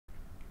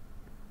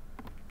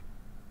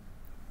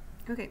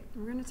Okay,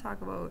 we're going to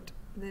talk about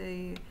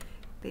the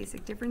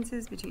basic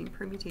differences between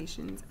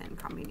permutations and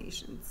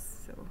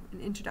combinations. So,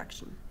 an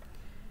introduction.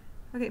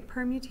 Okay,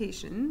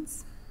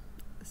 permutations.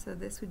 So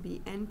this would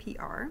be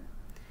NPR.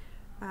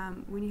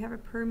 When you have a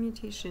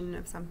permutation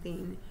of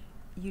something,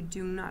 you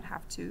do not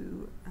have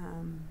to,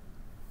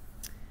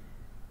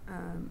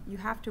 you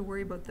have to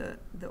worry about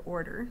the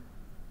order,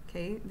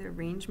 okay, the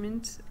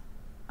arrangement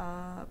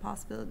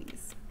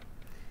possibilities.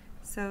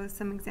 So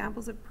some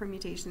examples of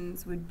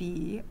permutations would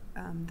be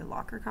the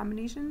locker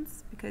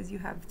combinations, because you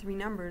have three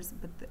numbers,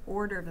 but the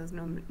order of those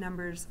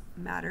numbers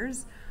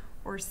matters,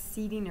 or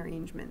seating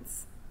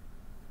arrangements.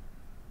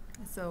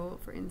 So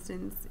for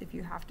instance, if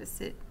you have to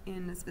sit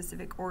in a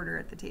specific order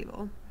at the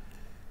table.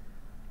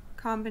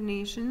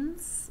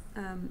 Combinations,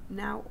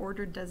 now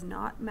order does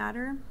not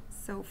matter.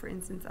 So for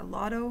instance, a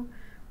lotto,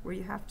 where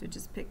you have to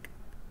just pick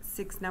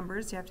 6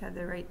 numbers, you have to have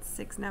the right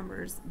 6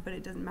 numbers, but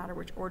it doesn't matter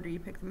which order you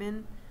pick them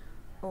in.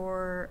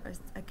 Or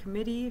a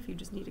committee, if you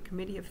just need a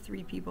committee of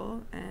 3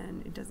 people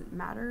and it doesn't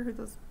matter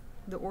who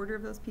the order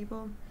of those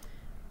people.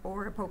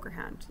 Or a poker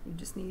hand, you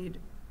just need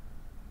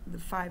the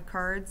 5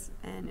 cards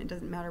and it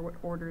doesn't matter what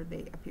order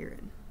they appear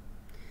in.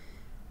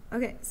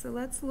 Okay, so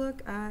let's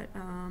look at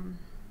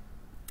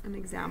an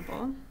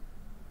example.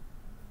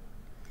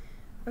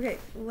 Okay,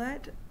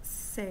 let's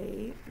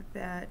say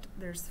that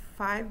there's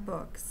 5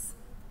 books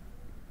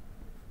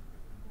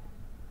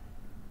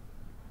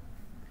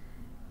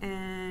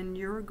and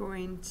you're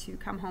going to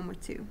come home with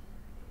 2.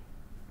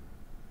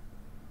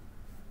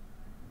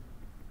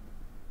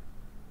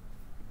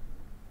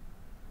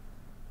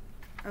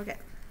 Okay,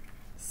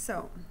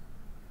 so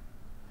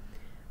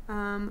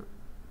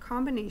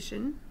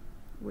combination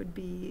would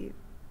be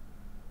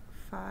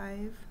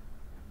 5,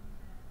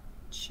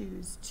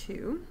 choose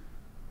 2.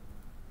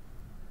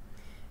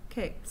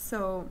 Okay,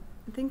 so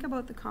think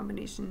about the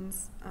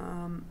combinations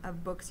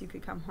of books you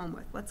could come home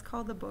with. Let's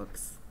call the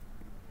books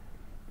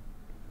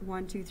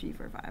 1, 2, 3,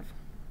 4, 5.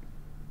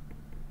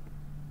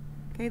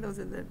 Okay, those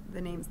are the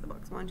names of the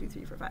books, 1, 2,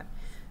 3, 4, 5.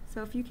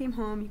 So if you came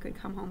home, you could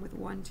come home with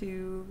 1,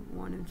 2,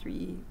 1 and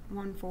 3,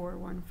 1, 4,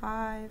 1,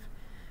 5.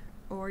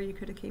 Or you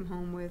could have came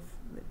home with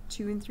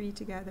 2 and 3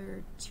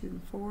 together, 2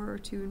 and 4, or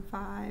 2 and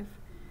 5.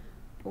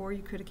 Or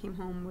you could have came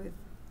home with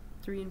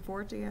 3 and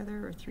 4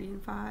 together, or 3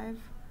 and 5,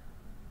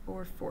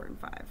 or 4 and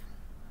 5.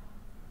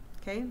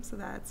 Okay, so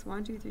that's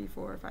 1, 2, 3,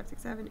 4, 5,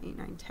 6, 7, 8,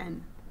 9,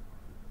 10.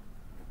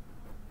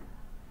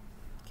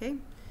 Okay,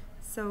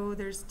 so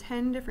there's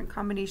 10 different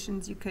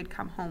combinations you could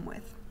come home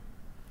with.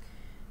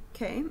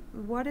 Okay,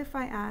 what if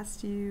I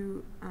asked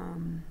you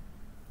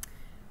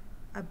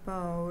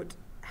about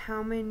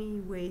how many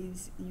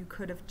ways you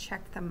could have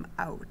checked them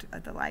out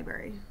at the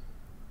library?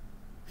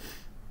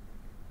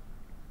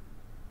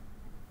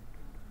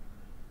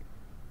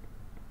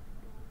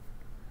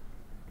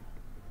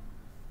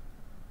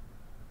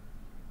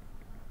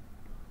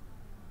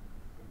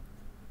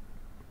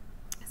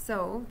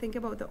 So think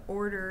about the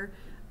order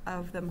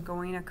of them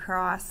going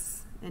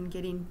across and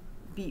getting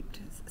beeped,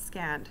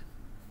 scanned.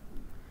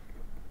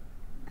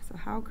 So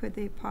how could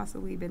they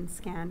possibly been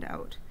scanned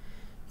out?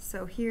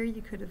 So here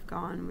you could have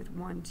gone with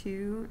 1,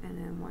 2, and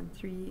then 1,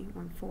 3,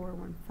 1, 4,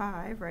 1,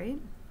 5, right?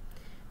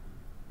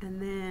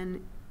 And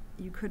then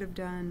you could have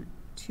done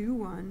 2,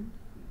 1,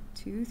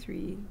 2,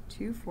 3,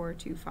 2, 4,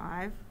 2,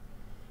 5.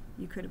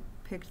 You could have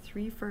picked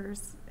 3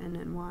 first, and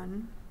then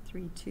 1,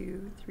 3,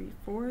 2, 3,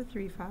 4,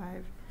 3,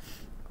 5.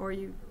 Or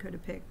you could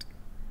have picked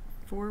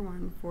 4,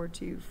 1, 4,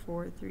 2,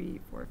 4, 3,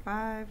 4,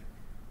 5.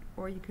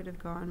 Or you could have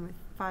gone with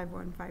 5,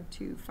 1, 5,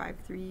 2, 5,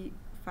 3,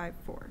 5,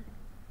 4.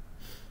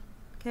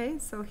 Okay,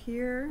 so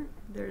here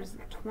there's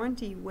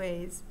 20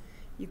 ways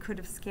you could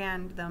have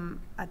scanned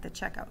them at the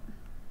checkout.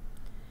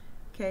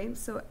 Okay,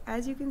 so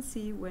as you can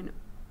see, when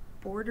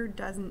order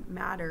doesn't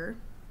matter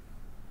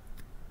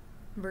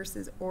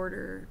versus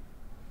order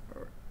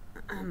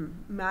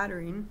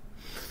mattering,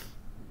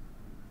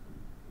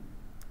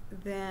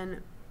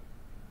 then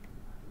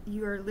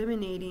you are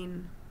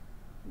eliminating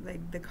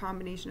like the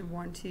combination of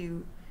 1,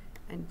 2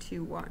 and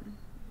 2, 1.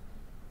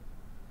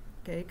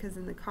 Okay, because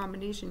in the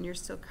combination you're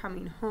still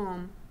coming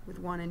home with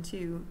 1 and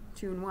 2,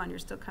 2 and 1, you're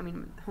still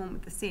coming home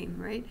with the same,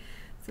 right?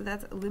 So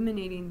that's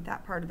eliminating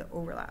that part of the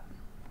overlap.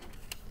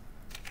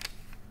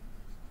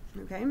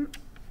 Okay,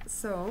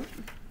 so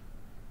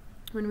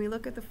when we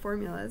look at the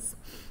formulas,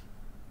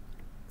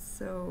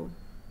 so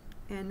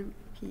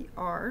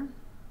NPR,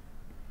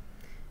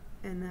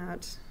 and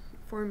that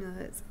formula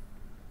is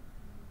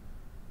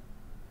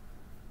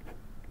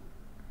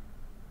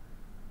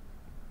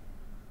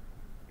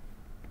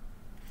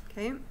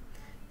okay,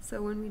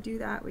 so when we do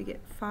that, we get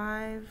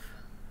 5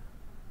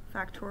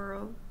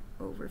 factorial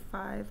over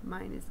 5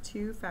 minus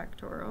 2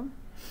 factorial,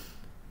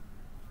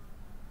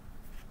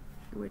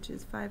 which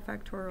is 5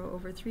 factorial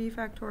over 3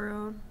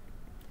 factorial.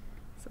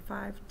 So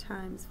 5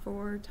 times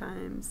 4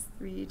 times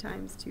 3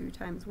 times 2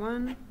 times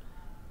 1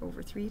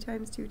 over 3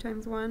 times 2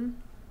 times 1.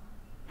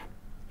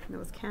 And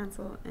those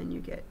cancel and you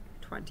get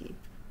 20.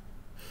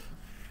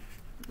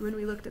 When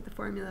we looked at the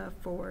formula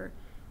for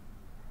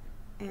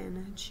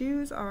and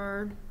choose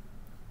R,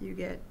 you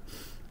get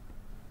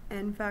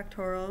n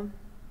factorial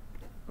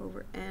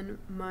over n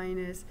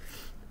minus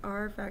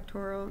r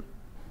factorial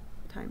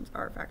times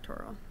r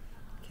factorial,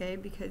 okay,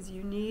 because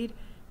you need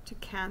to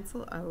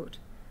cancel out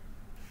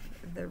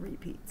the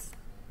repeats,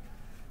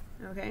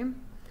 okay?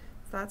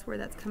 So that's where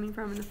that's coming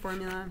from in the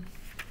formula.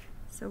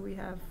 So we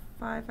have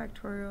 5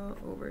 factorial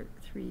over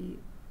 3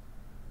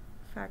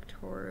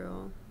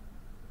 factorial,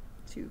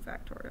 2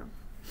 factorial.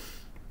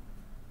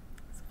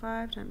 So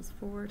 5 times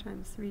 4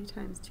 times 3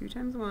 times 2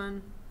 times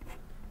 1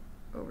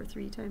 over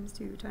 3 times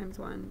 2 times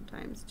 1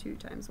 times 2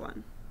 times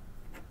 1.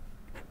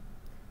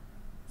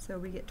 So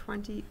we get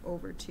 20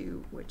 over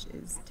 2, which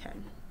is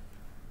 10.